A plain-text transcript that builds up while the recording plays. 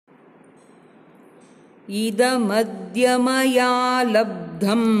इदमद्य मया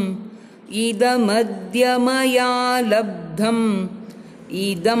लब्धम् इदमद्य मया लब्धम्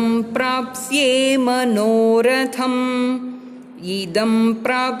इदं प्राप्स्ये मनोरथम् इदं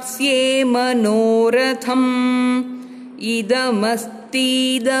प्राप्स्ये मनोरथम् इदमस्तीदमपि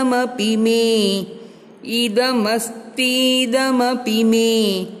मे इदमस्तीदमपि मे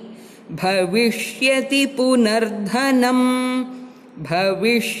भविष्यति पुनर्धनम्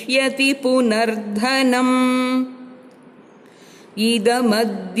भविष्यति पुनर्धनम्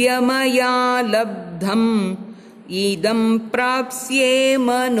इदमद्य मया लब्धम् इदं प्राप्स्ये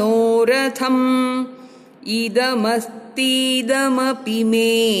मनोरथम् इदमस्तीदमपि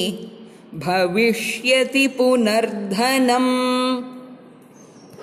मे भविष्यति पुनर्धनम्।